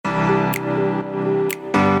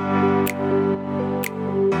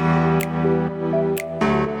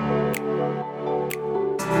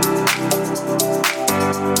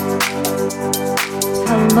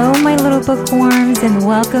bookworms, and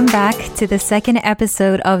welcome back to the second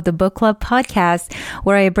episode of the Book Club podcast,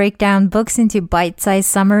 where I break down books into bite-sized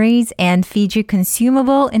summaries and feed you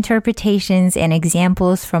consumable interpretations and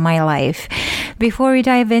examples from my life. Before we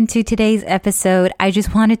dive into today's episode, I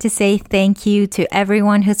just wanted to say thank you to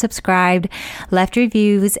everyone who subscribed, left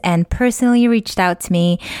reviews, and personally reached out to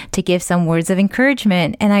me to give some words of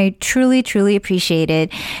encouragement, and I truly, truly appreciate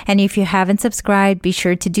it. And if you haven't subscribed, be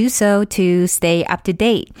sure to do so to stay up to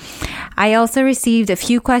date. I also received a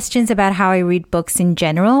few questions about how I read books in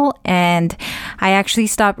general, and I actually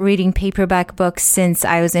stopped reading paperback books since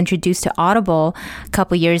I was introduced to Audible a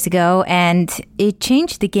couple years ago, and it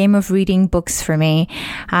changed the game of reading books for me.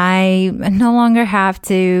 I no longer have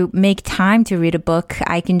to make time to read a book.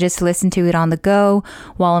 I can just listen to it on the go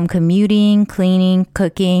while I'm commuting, cleaning,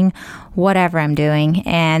 cooking, whatever I'm doing.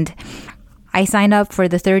 And I signed up for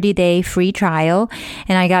the 30-day free trial,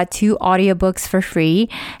 and I got 2 audiobooks for free.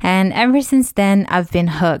 And ever since then, I've been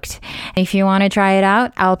hooked. If you want to try it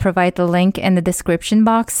out, I'll provide the link in the description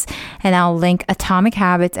box, and I'll link Atomic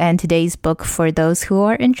Habits and today's book for those who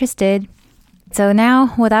are interested. So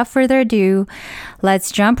now, without further ado,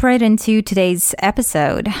 let's jump right into today's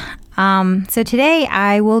episode. So today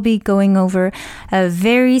I will be going over a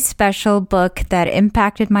very special book that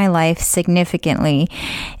impacted my life significantly.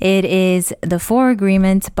 It is The Four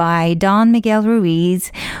Agreements by Don Miguel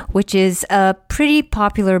Ruiz, which is a pretty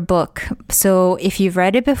popular book. So if you've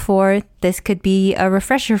read it before, this could be a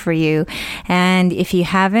refresher for you. And if you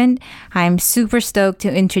haven't, I'm super stoked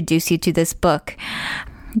to introduce you to this book.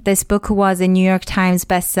 This book was a New York Times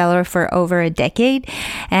bestseller for over a decade,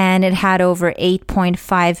 and it had over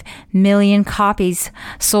 8.5 million copies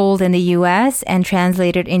sold in the US and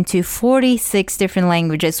translated into 46 different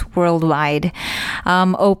languages worldwide.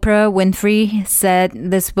 Oprah Winfrey said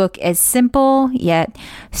this book is simple yet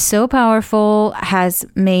so powerful, has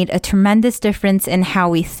made a tremendous difference in how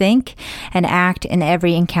we think and act in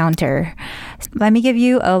every encounter. Let me give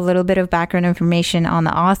you a little bit of background information on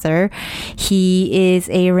the author. He is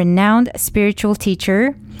a renowned spiritual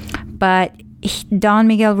teacher, but Don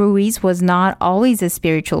Miguel Ruiz was not always a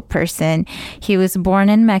spiritual person. He was born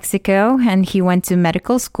in Mexico, and he went to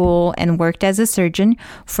medical school and worked as a surgeon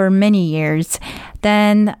for many years.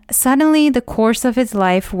 Then suddenly the course of his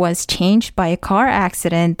life was changed by a car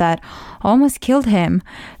accident that almost killed him.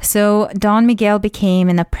 So Don Miguel became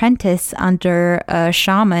an apprentice under a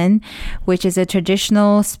shaman, which is a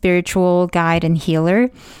traditional spiritual guide and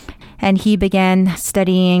healer. And he began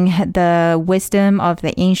studying the wisdom of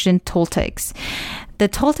the ancient Toltecs. The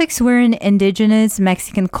Toltecs were an indigenous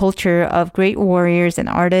Mexican culture of great warriors and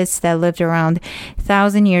artists that lived around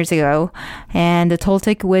 1,000 years ago. And the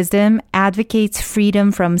Toltec wisdom advocates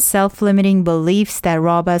freedom from self-limiting beliefs that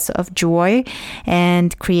rob us of joy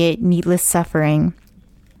and create needless suffering.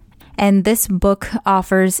 And this book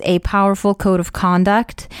offers a powerful code of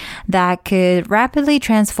conduct that could rapidly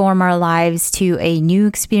transform our lives to a new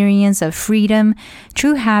experience of freedom,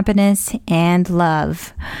 true happiness, and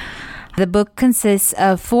love. The book consists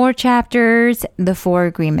of 4 chapters, the 4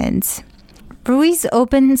 agreements. Ruiz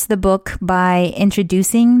opens the book by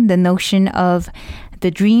introducing the notion of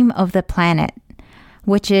the dream of the planet,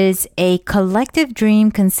 which is a collective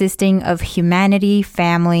dream consisting of humanity,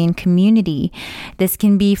 family, and community. This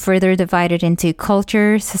can be further divided into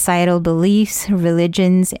culture, societal beliefs,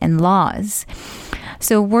 religions, and laws.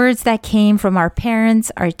 So words that came from our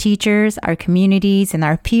parents, our teachers, our communities, and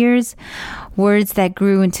our peers, words that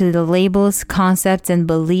grew into the labels, concepts, and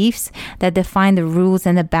beliefs that define the rules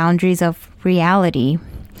and the boundaries of reality.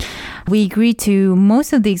 We agree to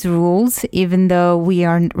most of these rules, even though we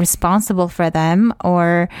aren't responsible for them,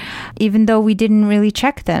 or even though we didn't really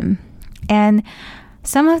check them. And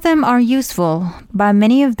some of them are useful, but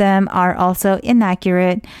many of them are also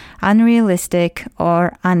inaccurate, unrealistic,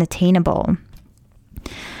 or unattainable.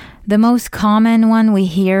 The most common one we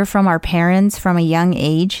hear from our parents from a young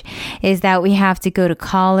age is that we have to go to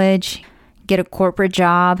college, get a corporate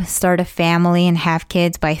job, start a family, and have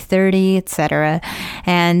kids by 30, etc.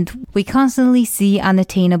 And we constantly see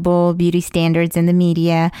unattainable beauty standards in the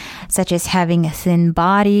media, such as having a thin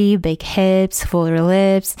body, big hips, fuller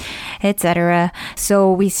lips, etc.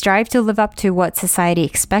 So we strive to live up to what society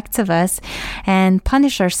expects of us and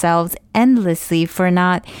punish ourselves endlessly for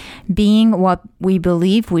not being what we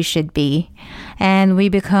believe we should be. And we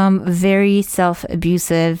become very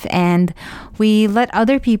self-abusive, and we let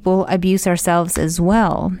other people abuse ourselves as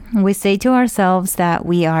well. We say to ourselves that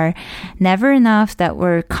we are never enough, that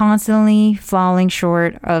we're constantly falling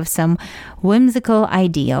short of some whimsical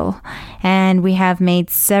ideal. And we have made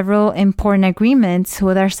several important agreements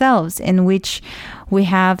with ourselves in which We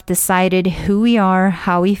have decided who we are,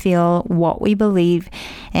 how we feel, what we believe,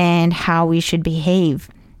 and how we should behave.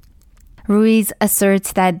 Ruiz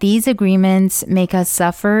asserts that these agreements make us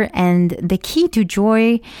suffer, and the key to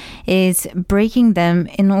joy is breaking them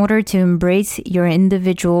in order to embrace your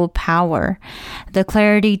individual power, the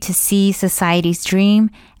clarity to see society's dream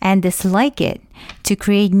and dislike it, to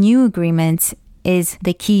create new agreements is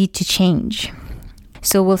the key to change.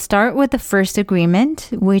 So we'll start with the first agreement,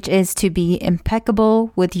 which is to be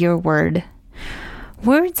impeccable with your word.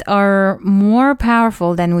 Words are more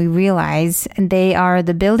powerful than we realize. They are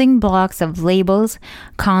the building blocks of labels,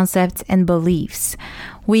 concepts, and beliefs.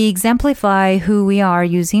 We exemplify who we are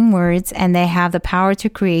using words, and they have the power to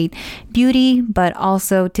create beauty, but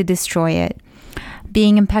also to destroy it.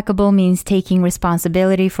 Being impeccable means taking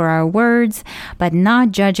responsibility for our words, but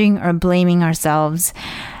not judging or blaming ourselves,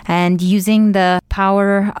 and using the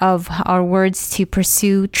power of our words to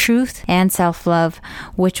pursue truth and self-love,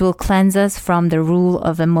 which will cleanse us from the rule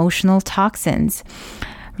of emotional toxins.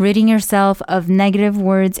 Ridding yourself of negative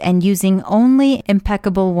words and using only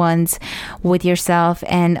impeccable ones with yourself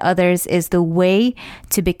and others is the way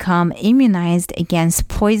to become immunized against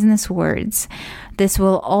poisonous words. This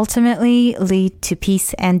will ultimately lead to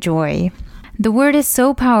peace and joy. The word is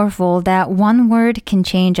so powerful that one word can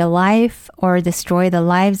change a life or destroy the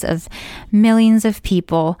lives of millions of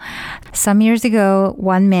people. Some years ago,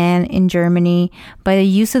 one man in Germany, by the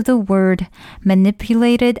use of the word,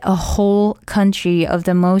 manipulated a whole country of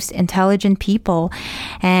the most intelligent people,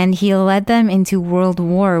 and he led them into world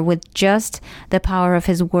war with just the power of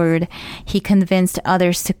his word. He convinced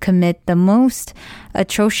others to commit the most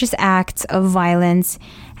atrocious acts of violence,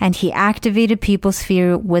 and he activated people's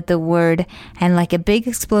fear with the word. And like a big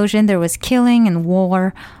explosion, there was killing and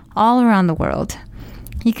war all around the world.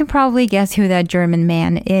 You can probably guess who that German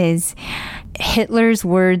man is. Hitler's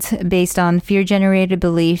words based on fear-generated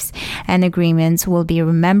beliefs and agreements will be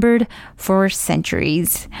remembered for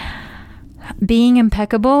centuries. Being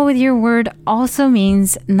impeccable with your word also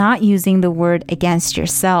means not using the word against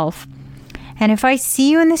yourself. And if I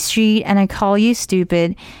see you in the street and I call you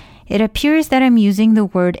stupid, it appears that I'm using the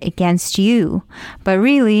word against you, but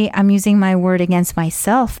really I'm using my word against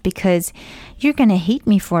myself because you're going to hate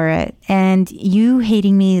me for it, and you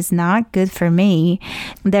hating me is not good for me.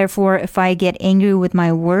 Therefore, if I get angry with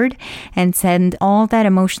my word and send all that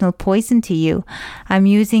emotional poison to you, I'm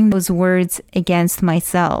using those words against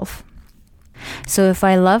myself. So if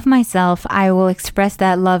I love myself, I will express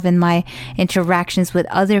that love in my interactions with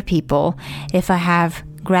other people. If I have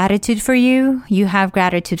gratitude for you, you have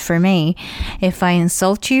gratitude for me. If I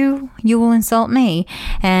insult you, you will insult me.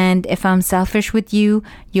 And if I'm selfish with you,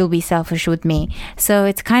 you'll be selfish with me. So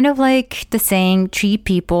it's kind of like the saying, treat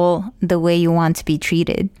people the way you want to be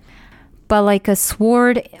treated. But like a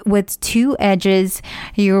sword with two edges,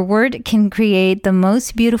 your word can create the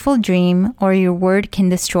most beautiful dream, or your word can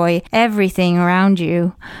destroy everything around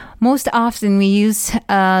you. Most often we use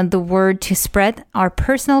the word to spread our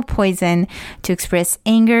personal poison to express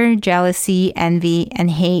anger, jealousy, envy, and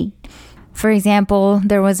hate. For example,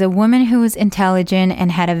 there was a woman who was intelligent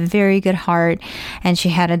and had a very good heart, and she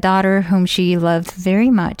had a daughter whom she loved very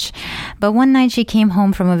much. But one night she came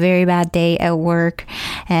home from a very bad day at work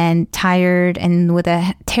and tired and with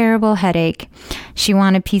a terrible headache. She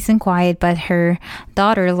wanted peace and quiet, but her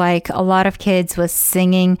daughter, like a lot of kids, was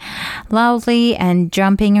singing loudly and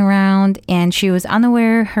jumping around, and she was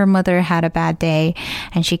unaware her mother had a bad day,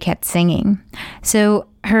 and she kept singing. So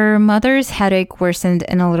her mother's headache worsened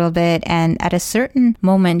in a little bit, and at a certain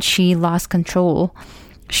moment, she lost control.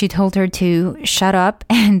 She told her to shut up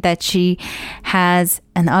and that she has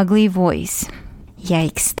an ugly voice.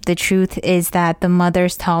 Yikes. The truth is that the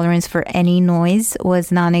mother's tolerance for any noise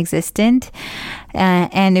was non-existent.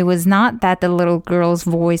 And it was not that the little girl's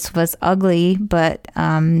voice was ugly, but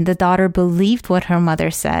the daughter believed what her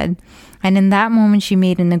mother said. And in that moment, she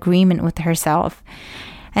made an agreement with herself.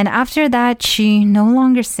 And after that, she no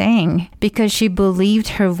longer sang because she believed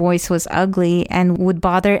her voice was ugly and would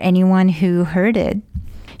bother anyone who heard it.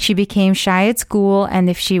 She became shy at school, and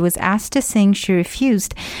if she was asked to sing, she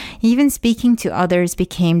refused. Even speaking to others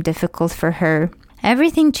became difficult for her.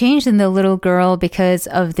 Everything changed in the little girl because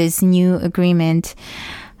of this new agreement.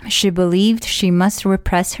 She believed she must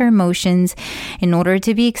repress her emotions in order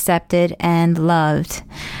to be accepted and loved.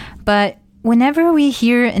 But whenever we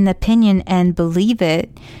hear an opinion and believe it,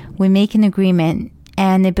 we make an agreement,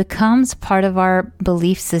 and it becomes part of our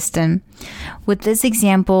belief system. With this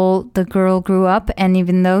example, the girl grew up, and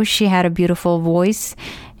even though she had a beautiful voice,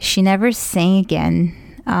 she never sang again.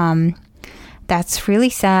 That's really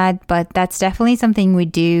sad, but that's definitely something we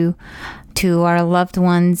do to our loved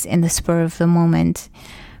ones in the spur of the moment.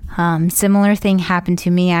 Similar thing happened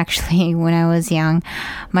to me actually when I was young.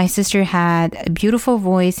 My sister had a beautiful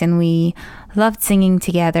voice and we loved singing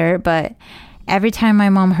together, but every time my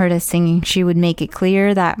mom heard us singing, she would make it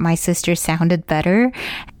clear that my sister sounded better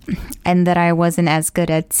and that I wasn't as good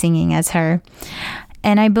at singing as her.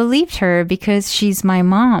 And I believed her because she's my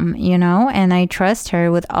mom, and I trust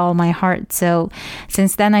her with all my heart. So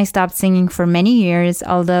since then, I stopped singing for many years,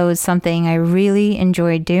 although it's something I really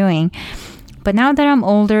enjoyed doing. But now that I'm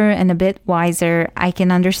older and a bit wiser, I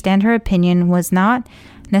can understand her opinion was not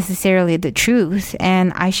necessarily the truth,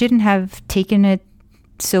 and I shouldn't have taken it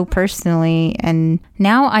so personally. And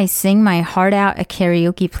now I sing my heart out at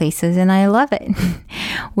karaoke places and I love it.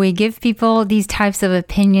 We give people these types of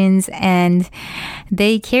opinions and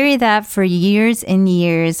they carry that for years and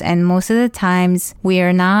years, and most of the times we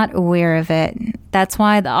are not aware of it. That's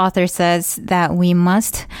why the author says that we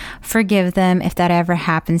must forgive them if that ever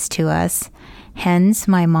happens to us. Hence,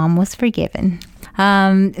 my mom was forgiven.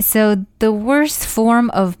 So the worst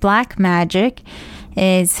form of black magic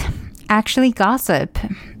is actually gossip.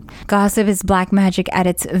 Gossip is black magic at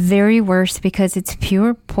its very worst because it's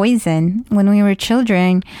pure poison. When we were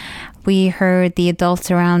children, we heard the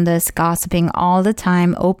adults around us gossiping all the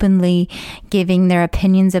time, openly giving their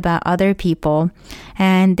opinions about other people.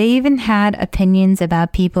 And they even had opinions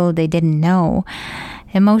about people they didn't know.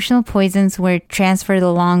 Emotional poisons were transferred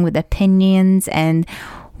along with opinions, and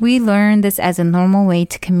we learned this as a normal way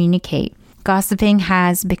to communicate. Gossiping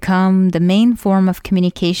has become the main form of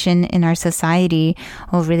communication in our society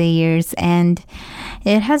over the years, and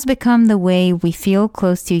it has become the way we feel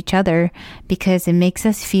close to each other because it makes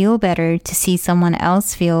us feel better to see someone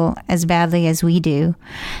else feel as badly as we do.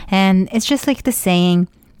 And it's just like the saying,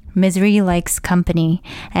 misery likes company,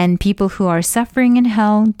 and people who are suffering in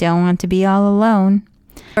hell don't want to be all alone.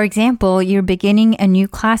 For example, you're beginning a new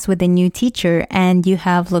class with a new teacher and you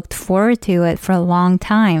have looked forward to it for a long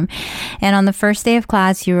time. And on the first day of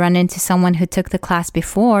class, you run into someone who took the class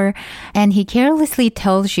before and he carelessly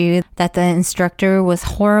tells you that the instructor was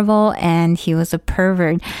horrible and he was a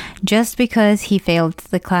pervert just because he failed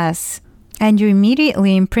the class. And you're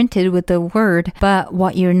immediately imprinted with the word, but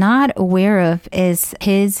what you're not aware of is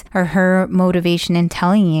his or her motivation in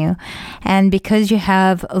telling you. And because you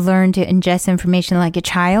have learned to ingest information like a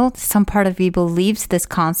child, some part of you believes this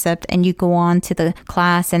concept and you go on to the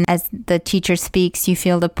class, and as the teacher speaks, you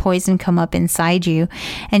feel the poison come up inside you.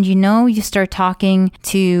 And you start talking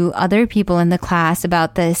to other people in the class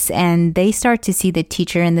about this and they start to see the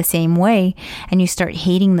teacher in the same way and you start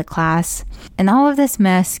hating the class. And all of this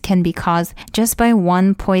mess can be caused just by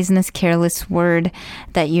one poisonous, careless word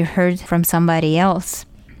that you heard from somebody else.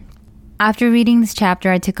 After reading this chapter,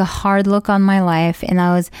 I took a hard look on my life and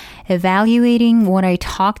I was evaluating what I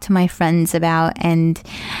talked to my friends about. And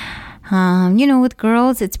with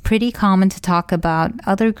girls, it's pretty common to talk about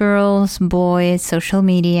other girls, boys, social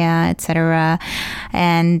media, etc.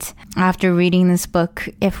 And after reading this book,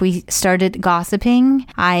 if we started gossiping,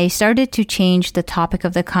 I started to change the topic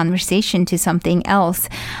of the conversation to something else,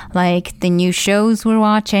 like the new shows we're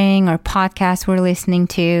watching or podcasts we're listening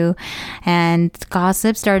to. And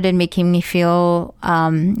gossip started making me feel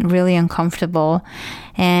really uncomfortable.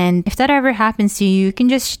 And if that ever happens to you, you can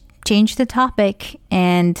just change the topic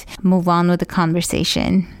and move on with the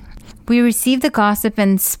conversation. We receive the gossip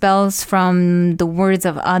and spells from the words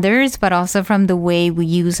of others, but also from the way we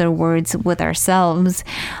use our words with ourselves.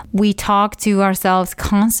 We talk to ourselves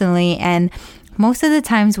constantly, and most of the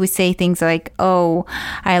times we say things like, oh,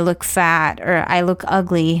 I look fat, or I look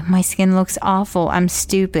ugly, my skin looks awful, I'm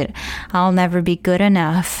stupid, I'll never be good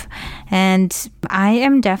enough. And I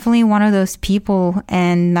am definitely one of those people,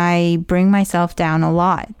 and I bring myself down a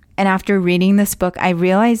lot. And after reading this book, I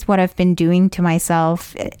realized what I've been doing to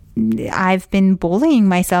myself. I've been bullying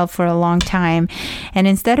myself for a long time. And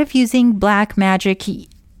instead of using black magic,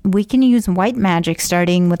 we can use white magic,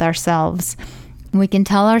 starting with ourselves. We can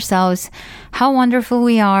tell ourselves how wonderful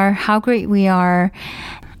we are, how great we are.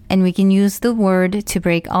 And we can use the word to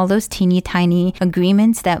break all those teeny tiny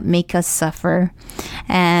agreements that make us suffer.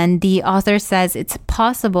 And the author says it's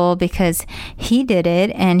possible because he did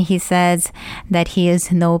it, and he says that he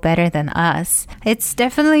is no better than us. It's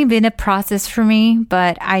definitely been a process for me,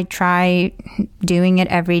 but I try doing it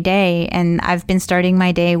every day. And I've been starting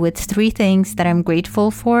my day with 3 things that I'm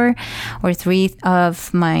grateful for, or 3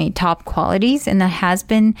 of my top qualities. And that has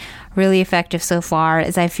been really effective so far,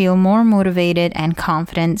 as I feel more motivated and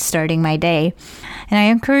confident starting my day. And I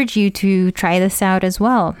encourage you to try this out as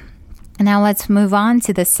well. Now let's move on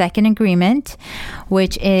to the second agreement,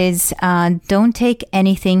 which is don't take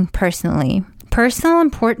anything personally. Personal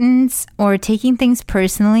importance or taking things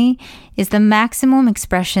personally is the maximum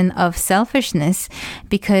expression of selfishness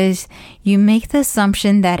because you make the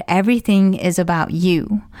assumption that everything is about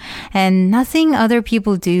you and nothing other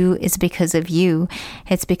people do is because of you.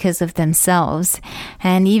 It's because of themselves.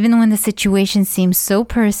 And even when the situation seems so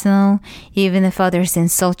personal, even if others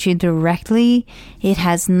insult you directly, it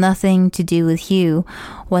has nothing to do with you.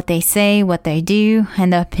 What they say, what they do,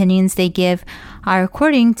 and the opinions they give are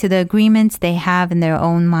according to the agreements they have in their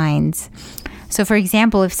own minds. So for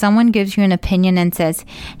example, if someone gives you an opinion and says,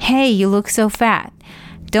 "Hey, you look so fat,"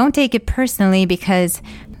 don't take it personally because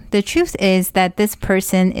the truth is that this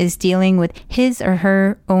person is dealing with his or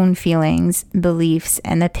her own feelings, beliefs,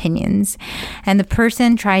 and opinions. And the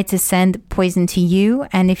person tried to send poison to you,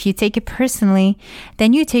 and if you take it personally,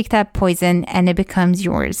 then you take that poison and it becomes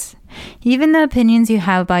yours. Even the opinions you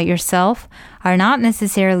have about yourself are not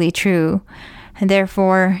necessarily true. And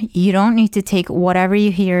therefore, you don't need to take whatever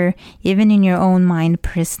you hear, even in your own mind,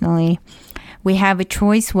 personally. We have a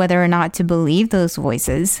choice whether or not to believe those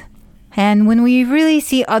voices. And when we really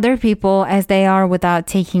see other people as they are without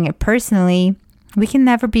taking it personally, we can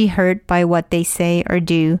never be hurt by what they say or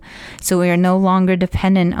do. So we are no longer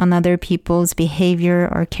dependent on other people's behavior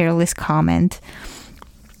or careless comment.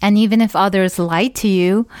 And even if others lie to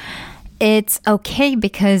you, it's okay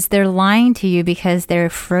because they're lying to you because they're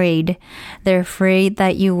afraid. They're afraid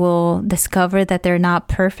that you will discover that they're not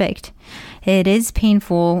perfect. It is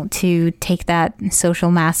painful to take that social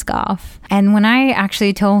mask off. And when I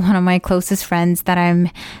actually told one of my closest friends that I'm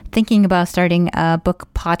thinking about starting a book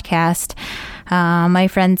podcast, my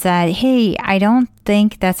friend said, "Hey, I don't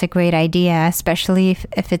think that's a great idea, especially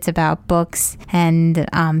if it's about books and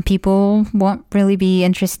people won't really be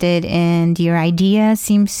interested and your idea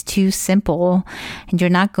seems too simple and you're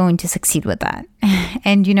not going to succeed with that."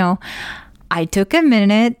 And I took a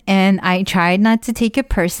minute and I tried not to take it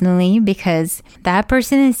personally because that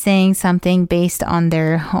person is saying something based on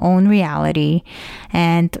their own reality.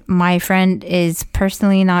 And my friend is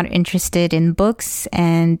personally not interested in books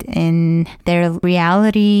and in their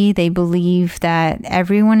reality. They believe that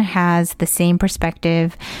everyone has the same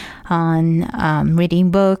perspective on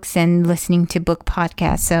reading books and listening to book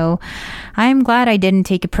podcasts. So I'm glad I didn't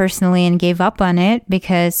take it personally and gave up on it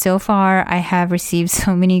because so far I have received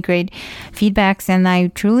so many great feedbacks and I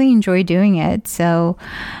truly enjoy doing it. So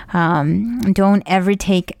don't ever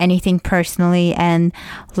take anything personally and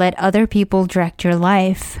let other people direct your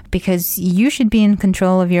life because you should be in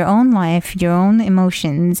control of your own life, your own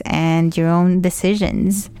emotions, and your own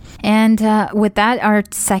decisions. And with that, our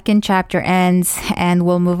second chapter ends and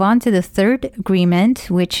we'll move on to the third agreement,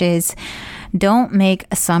 which is don't make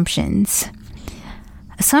assumptions.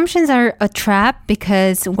 Assumptions are a trap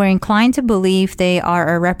because we're inclined to believe they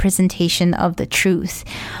are a representation of the truth.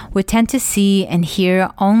 We tend to see and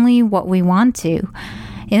hear only what we want to.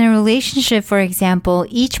 In a relationship, for example,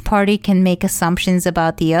 each party can make assumptions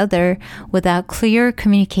about the other without clear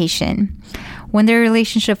communication. When their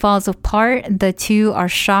relationship falls apart, the two are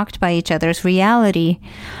shocked by each other's reality.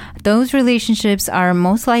 Those relationships are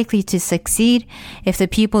most likely to succeed if the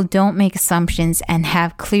people don't make assumptions and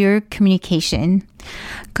have clear communication.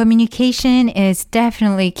 Communication is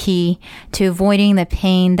definitely key to avoiding the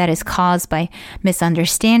pain that is caused by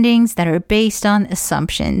misunderstandings that are based on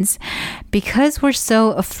assumptions. Because we're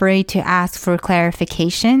so afraid to ask for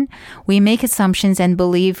clarification, we make assumptions and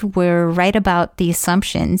believe we're right about the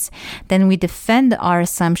assumptions. Then we defend our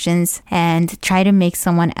assumptions and try to make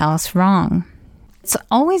someone else wrong. It's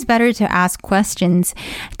always better to ask questions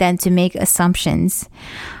than to make assumptions.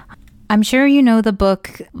 I'm sure you know the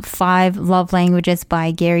book 5 Love Languages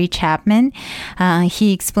by Gary Chapman.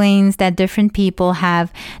 He explains that different people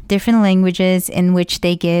have different languages in which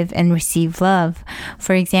they give and receive love.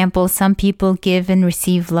 For example, some people give and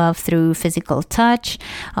receive love through physical touch,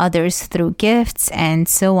 others through gifts, and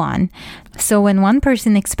so on. So when one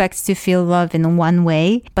person expects to feel love in one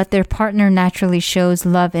way, but their partner naturally shows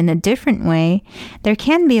love in a different way, there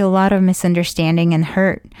can be a lot of misunderstanding and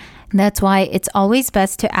hurt. That's why it's always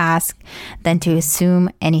best to ask than to assume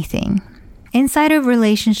anything. Inside of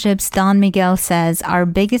relationships, Don Miguel says our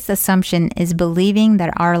biggest assumption is believing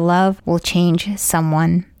that our love will change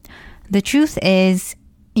someone. The truth is,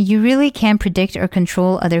 you really can't predict or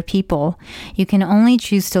control other people. You can only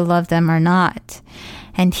choose to love them or not.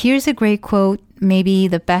 And here's a great quote, maybe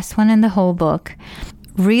the best one in the whole book.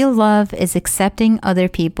 Real love is accepting other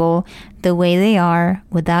people the way they are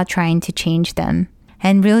without trying to change them.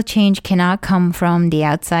 And real change cannot come from the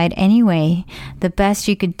outside anyway. The best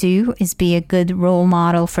you could do is be a good role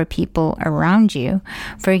model for people around you.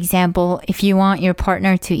 For example, if you want your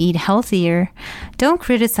partner to eat healthier, don't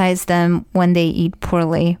criticize them when they eat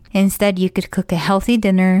poorly. Instead, you could cook a healthy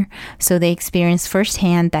dinner so they experience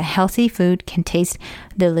firsthand that healthy food can taste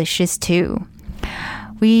delicious too.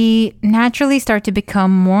 We naturally start to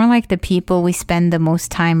become more like the people we spend the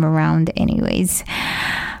most time around anyways.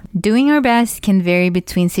 Doing our best can vary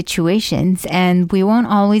between situations, and we won't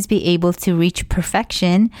always be able to reach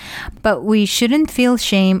perfection, but we shouldn't feel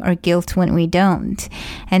shame or guilt when we don't.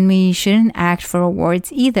 And we shouldn't act for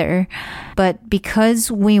awards either. But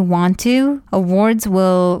because we want to, awards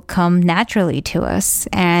will come naturally to us.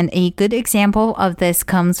 And a good example of this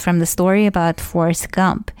comes from the story about Forrest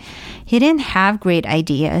Gump. He didn't have great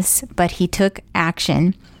ideas, but he took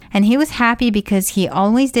action. And he was happy because he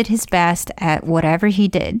always did his best at whatever he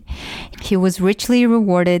did. He was richly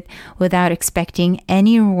rewarded without expecting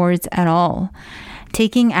any rewards at all.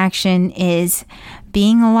 Taking action is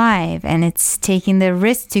being alive, and it's taking the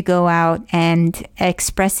risk to go out and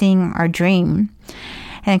expressing our dream.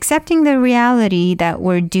 And accepting the reality that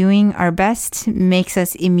we're doing our best makes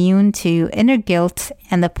us immune to inner guilt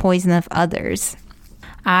and the poison of others.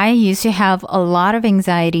 I used to have a lot of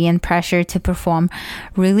anxiety and pressure to perform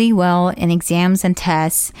really well in exams and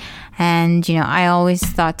tests. And, I always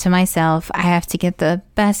thought to myself, I have to get the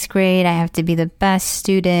best grade. I have to be the best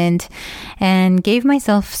student, and gave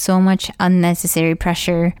myself so much unnecessary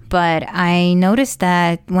pressure. But I noticed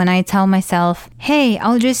that when I tell myself, hey,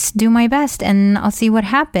 I'll just do my best and I'll see what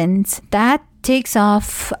happens, that takes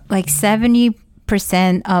off like 70%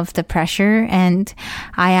 of the pressure, and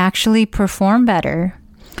I actually perform better.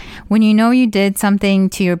 When you know you did something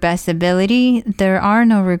to your best ability, there are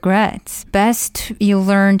no regrets. Best, you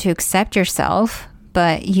learn to accept yourself,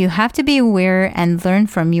 but you have to be aware and learn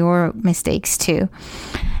from your mistakes too.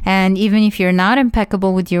 And even if you're not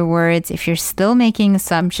impeccable with your words, if you're still making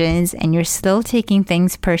assumptions and you're still taking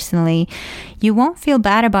things personally, you won't feel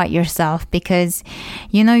bad about yourself because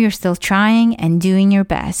you're still trying and doing your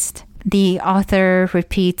best. The author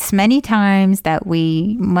repeats many times that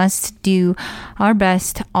we must do our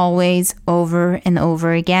best always, over and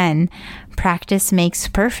over again. Practice makes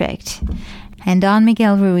perfect. And Don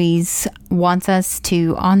Miguel Ruiz wants us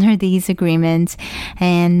to honor these agreements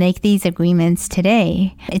and make these agreements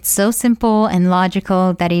today. It's so simple and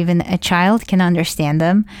logical that even a child can understand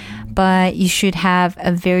them, but you should have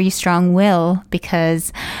a very strong will,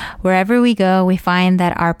 because wherever we go, we find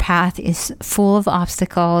that our path is full of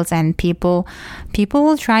obstacles, and people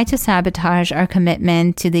will try to sabotage our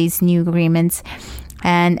commitment to these new agreements.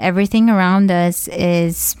 And everything around us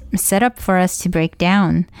is set up for us to break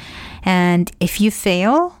down. And if you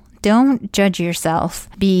fail, don't judge yourself.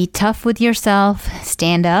 Be tough with yourself,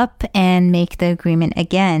 stand up, and make the agreement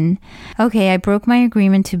again. Okay, I broke my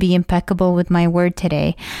agreement to be impeccable with my word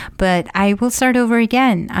today, but I will start over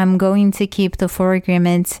again. I'm going to keep the 4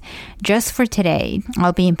 agreements just for today.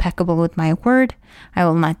 I'll be impeccable with my word. I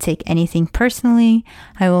will not take anything personally.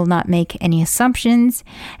 I will not make any assumptions,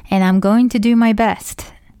 and I'm going to do my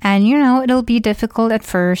best. And it'll be difficult at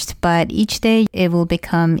first, but each day it will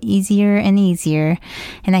become easier and easier.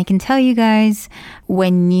 And I can tell you guys,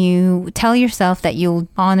 when you tell yourself that you'll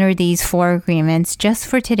honor these 4 agreements just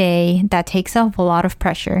for today, that takes off a lot of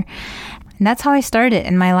pressure. And that's how I started.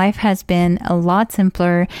 And my life has been a lot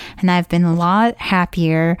simpler, and I've been a lot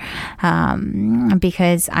happier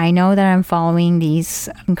because I know that I'm following these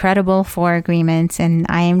incredible 4 agreements, and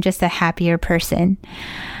I am just a happier person.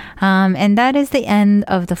 And that is the end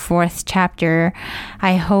of the 4th chapter.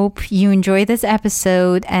 I hope you enjoy this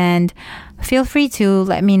episode, and feel free to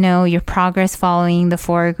let me know your progress following the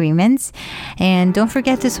 4 agreements. And don't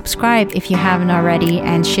forget to subscribe if you haven't already,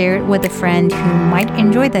 and share it with a friend who might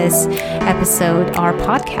enjoy this episode or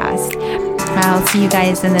podcast. I'll see you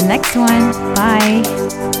guys in the next one.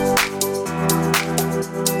 Bye.